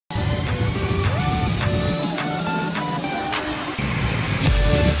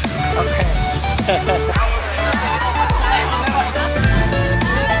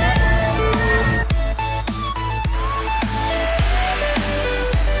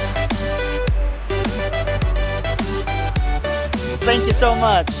Thank you so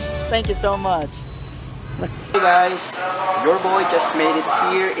much. Thank you so much. Hey guys, your boy just made it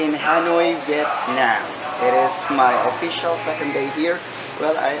here in Hanoi, Vietnam. It is my official second day here.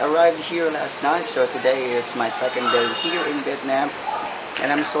 Well, I arrived here last night, so today is my second day here in Vietnam.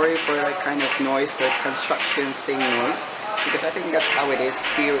 And I'm sorry for that kind of noise, the construction thing noise, because I think that's how it is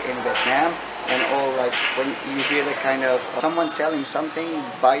here in Vietnam. And all, like when you hear the kind of someone selling something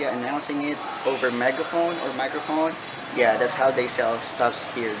via announcing it over megaphone or microphone, yeah, that's how they sell stuffs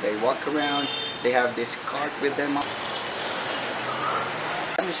here. They walk around, they have this cart with them.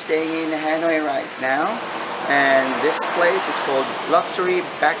 I'm staying in Hanoi right now, and this place is called Luxury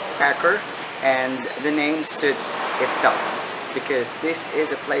Backpacker, and the name suits itself because this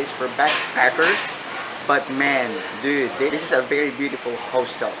is a place for backpackers. But man, dude, this is a very beautiful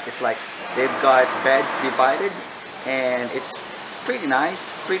hostel. It's like they've got beds divided, and it's pretty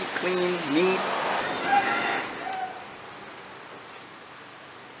nice, pretty clean, neat.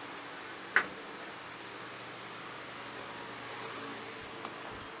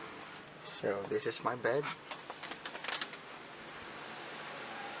 So this is my bed.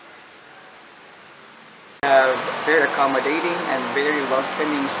 We have very accommodating and very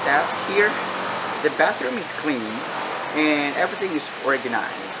welcoming staffs here. The bathroom is clean and everything is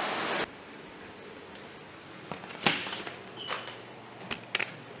organized.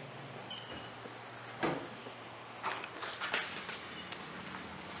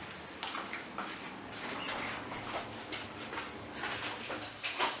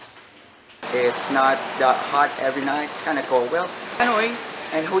 It's not that hot every night, it's kind of cold. Well, Hanoi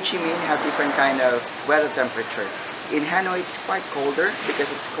and Ho Chi Minh have different kind of weather temperature. In Hanoi, it's quite colder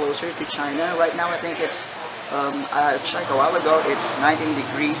because it's closer to China. Right now, I think it's, I checked a while ago, it's 19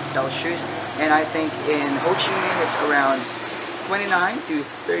 degrees Celsius. And I think in Ho Chi Minh, it's around 29 to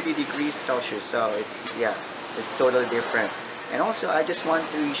 30 degrees Celsius. So it's, yeah, it's totally different. And also, I just want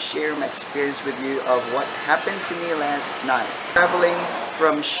to share my experience with you of what happened to me last night. Traveling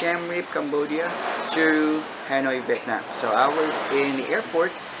from Siem Reap, Cambodia to Hanoi, Vietnam. So I was in the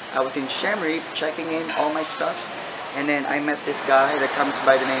airport. I was in Siem Reap checking in all my stuffs. And then I met this guy that comes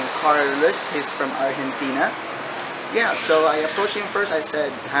by the name Carlos. He's from Argentina. Yeah, so I approached him first. I said,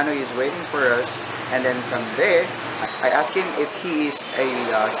 Hanoi is waiting for us. And then from there, I asked him if he is a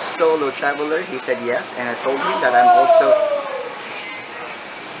solo traveler. He said yes. And I told him that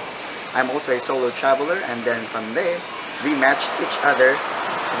I'm also a solo traveler. And then from there, we matched each other.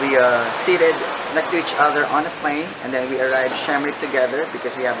 We seated next to each other on a plane, and then we arrived Siem Reap together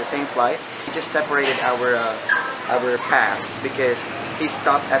because we have the same flight. We just separated our paths because he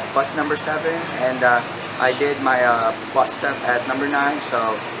stopped at bus number 7, and I did my bus stop at number 9.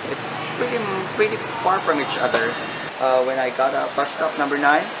 So it's pretty far from each other. When I got off bus stop number 9,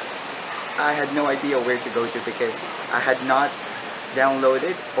 I had no idea where to go to because I had not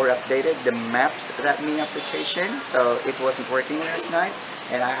downloaded or updated the Maps.me application, so it wasn't working last night,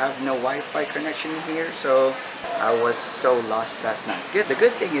 and I have no Wi-Fi connection here, so I was so lost last night. The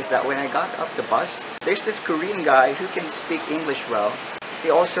good thing is that when I got off the bus, there's this Korean guy who can speak English well. He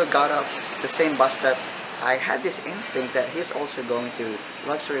also got off the same bus stop. I had this instinct that he's also going to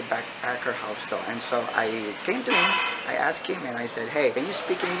Luxury Backpacker Hostel, and so I came to him, I asked him, and I said, hey, can you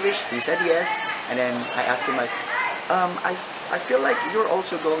speak English? He said yes, and then I asked him like, I feel like you're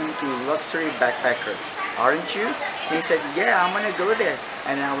also going to Luxury Backpacker, aren't you? And he said, yeah, I'm gonna go there.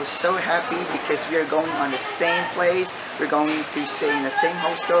 And I was so happy because we are going on the same place, we're going to stay in the same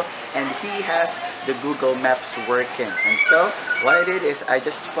hostel, and he has the Google Maps working. And so what I did is I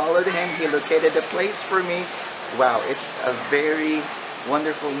just followed him, he located the place for me. Wow, it's a very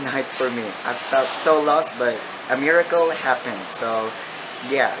wonderful night for me. I felt so lost, but a miracle happened. So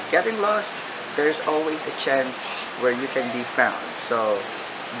yeah, getting lost, there's always a chance where you can be found. So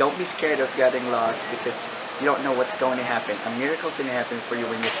don't be scared of getting lost because you don't know what's going to happen. A miracle can happen for you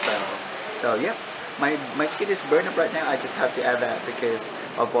when you travel. So yep, my skin is burned up right now. I just have to add that because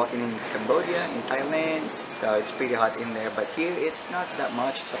of walking in Cambodia, in Thailand. So it's pretty hot in there, but here it's not that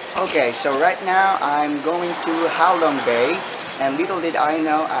much. So. Okay, so right now I'm going to Halong Bay, and little did I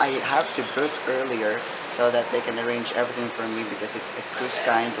know I have to book earlier so that they can arrange everything for me because it's a cruise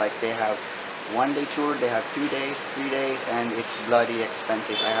kind, like they have 1-day tour, they have 2 days, 3 days, and it's bloody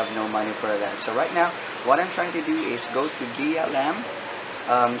expensive. I have no money for that. So right now, what I'm trying to do is go to Gia Lam,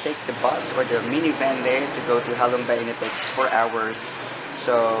 take the bus or the minivan there to go to Halong Bay, and it takes 4 hours.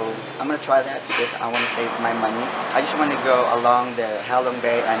 So I'm gonna try that because I want to save my money. I just want to go along the Halong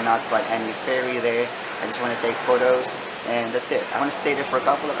Bay and not by any ferry there. I just want to take photos, and that's it. I want to stay there for a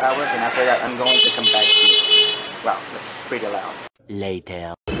couple of hours, and after that, I'm going to come back here. Wow, that's pretty loud.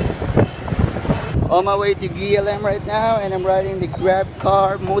 Later. On my way to GLM right now, and I'm riding the Grab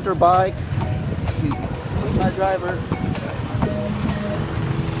car motorbike with my driver.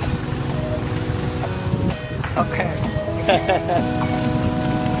 Okay.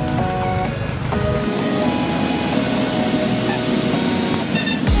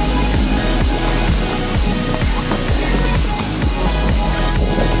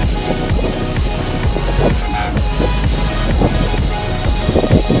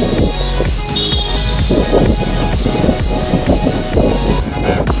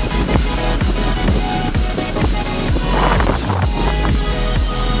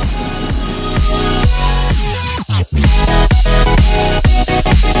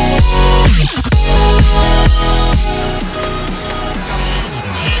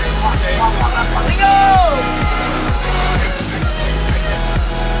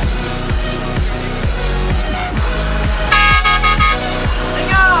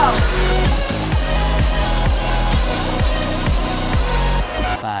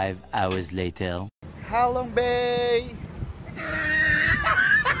 Hours later. Halong Bay!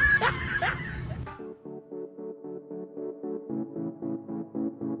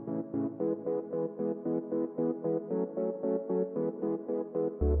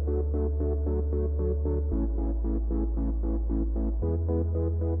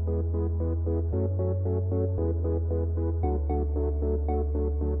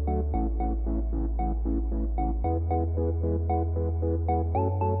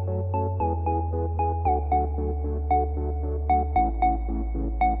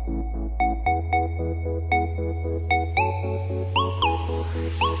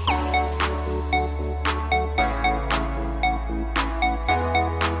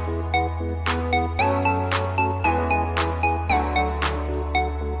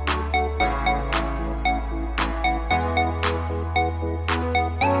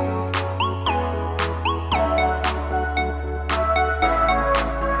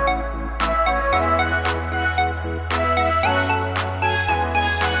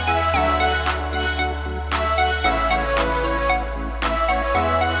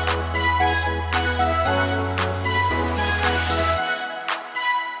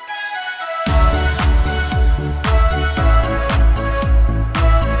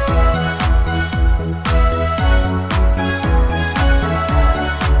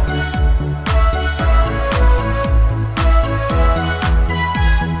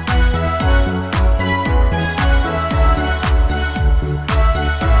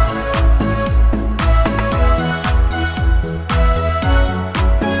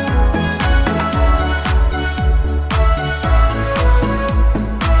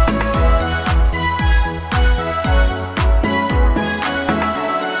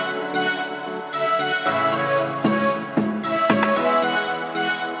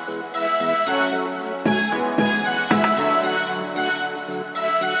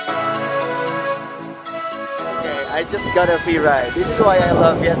 I just got a free ride. This is why I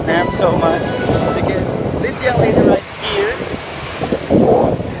love Vietnam so much, because this young lady right here,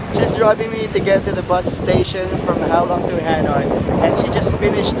 she's driving me to get to the bus station from Halong to Hanoi, and she just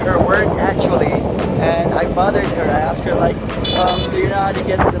finished her work actually, and I bothered her. I asked her like, do you know how to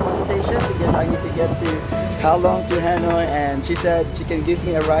get to the bus station, because I need to get to Halong to Hanoi, and she said she can give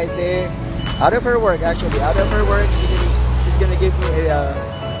me a ride there out of her work actually. Out of her work, she's gonna give me a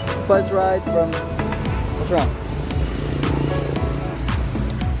bus ride from, what's wrong?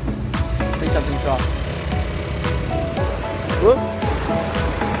 Something's wrong. Whoop.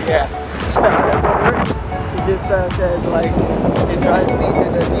 Yeah. So she just said like, you drive me to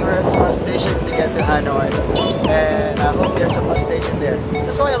the nearest bus station to get to Hanoi, and I hope there's a bus station there.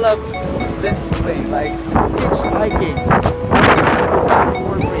 That's why I love this thing, like hitchhiking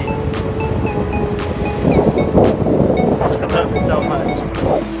for free. I love it so much.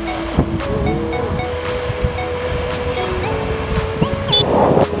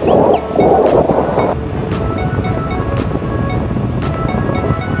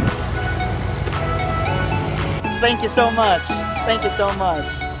 Thank you so much. Thank you so much.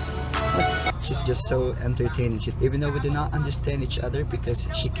 She's just so entertaining. Even though we do not understand each other because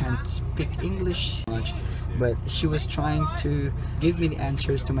she can't speak English much, but she was trying to give me the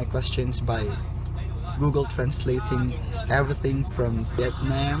answers to my questions by Google translating everything from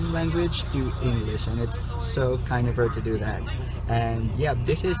Vietnam language to English, and it's so kind of her to do that. And yeah,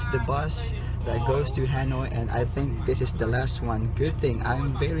 this is the bus that goes to Hanoi, and I think this is the last one. Good thing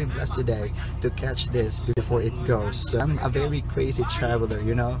I'm very blessed today to catch this before it goes. So I'm a very crazy traveler,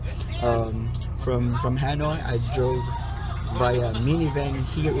 you know. From Hanoi, I drove via minivan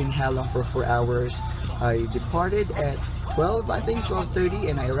here in Halong for 4 hours. I departed at 12, I think 12:30,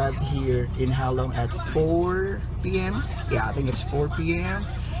 and I arrived here in Halong at 4 p.m. Yeah, I think it's 4 p.m.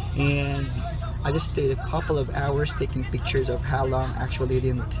 and I just stayed a couple of hours taking pictures of Halong. Actually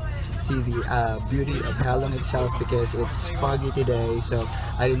didn't see the beauty of Halong itself because it's foggy today, so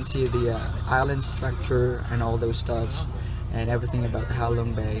I didn't see the island structure and all those stuffs and everything about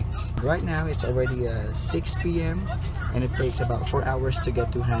Halong Bay. Right now it's already 6 p.m. and it takes about 4 hours to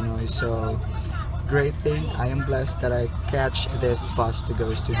get to Hanoi, so great thing. I am blessed that I catch this bus to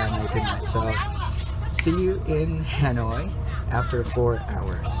go to Hanoi tonight. So see you in Hanoi after 4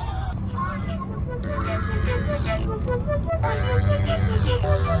 hours.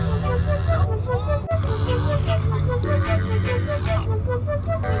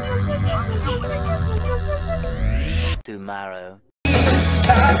 Tomorrow.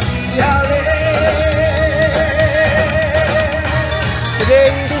 Today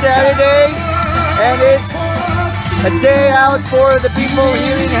is Saturday and it's a day out for the people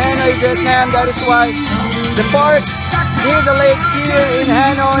here in Hanoi, Vietnam. That is why the park near the lake here in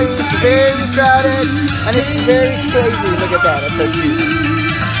Hanoi is very crowded and it's very crazy. Look at that, that's so cute.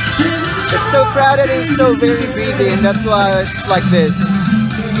 It's so crowded and it's so very busy, and that's why it's like this.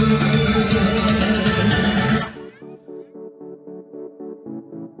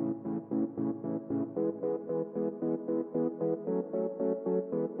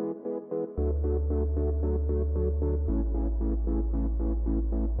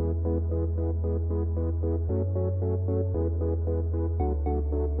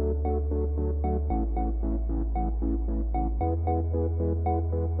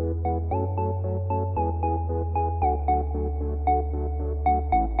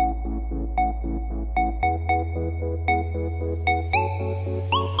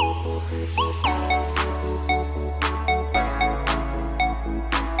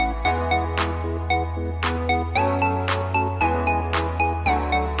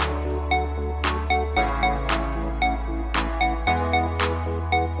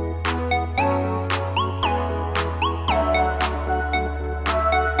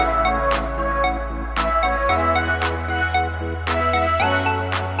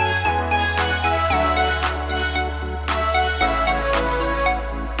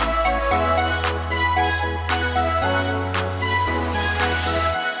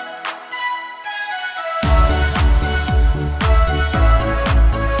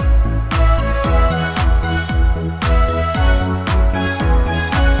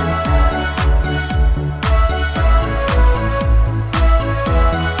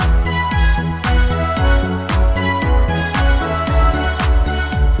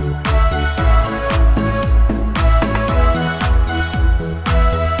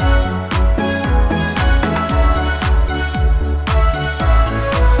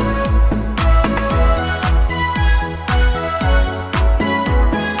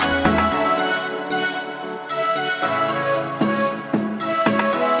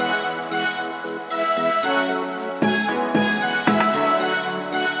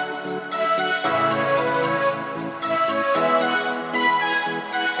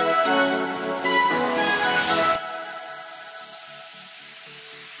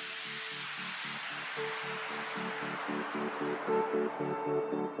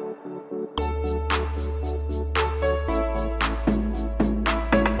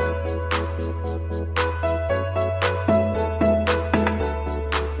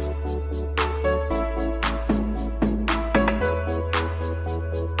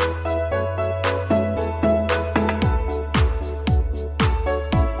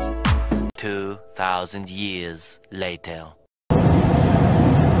 2,000 years later.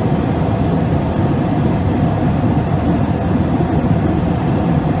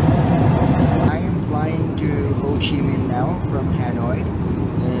 I am flying to Ho Chi Minh now from Hanoi,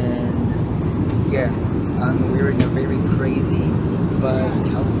 and yeah, I'm wearing a very crazy but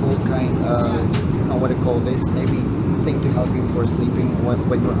helpful kind of, I don't know what to call this, maybe thing to help you for sleeping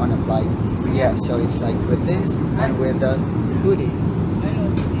when you're on a flight. But yeah, so it's like with this and with the hoodie.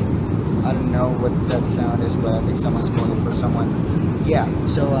 I don't know what that sound is, but I think someone's calling for someone. Yeah,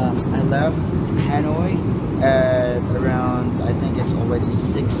 so I left Hanoi at around, I think it's already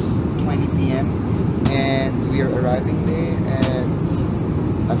 6:20 p.m. and we are arriving there at,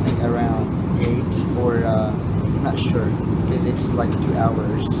 I think around 8 or I'm not sure, because it's like 2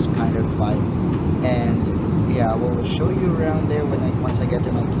 hours kind of flight. And yeah, I will show you around there once I get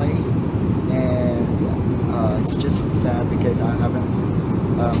to my place. And it's just sad because I haven't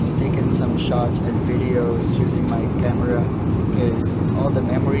taken some shots and videos using my camera because all the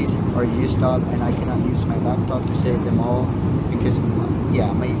memories are used up and I cannot use my laptop to save them all because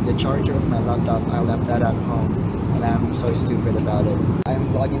yeah, the charger of my laptop, I left that at home, and and I'm so stupid about it. I'm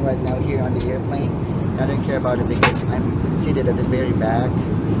vlogging right now here on the airplane. I don't care about it because I'm seated at the very back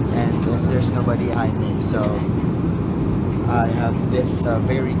and there's nobody behind me. So I have this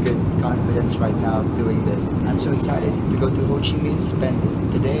very good confidence right now of doing this. I'm so excited to go to Ho Chi Minh,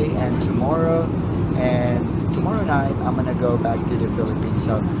 spend today and tomorrow. And tomorrow night, I'm gonna go back to the Philippines.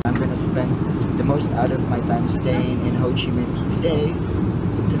 So I'm gonna spend the most out of my time staying in Ho Chi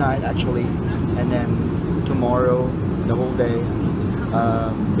Minh tonight actually, and then tomorrow, the whole day,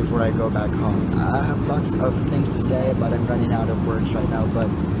 before I go back home. I have lots of things to say, but I'm running out of words right now. But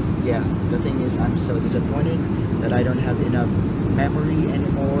yeah, the thing is, I'm so disappointed that I don't have enough memory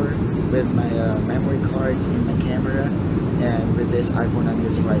anymore with my memory cards in my camera and with this iPhone I'm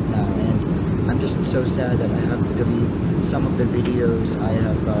using right now. And I'm just so sad that I have to delete some of the videos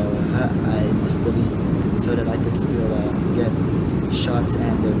I must delete so that I could still get shots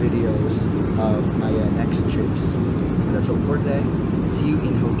and videos of my next trips. But that's all for today. See you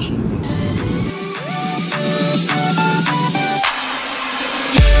in Ho Chi Minh.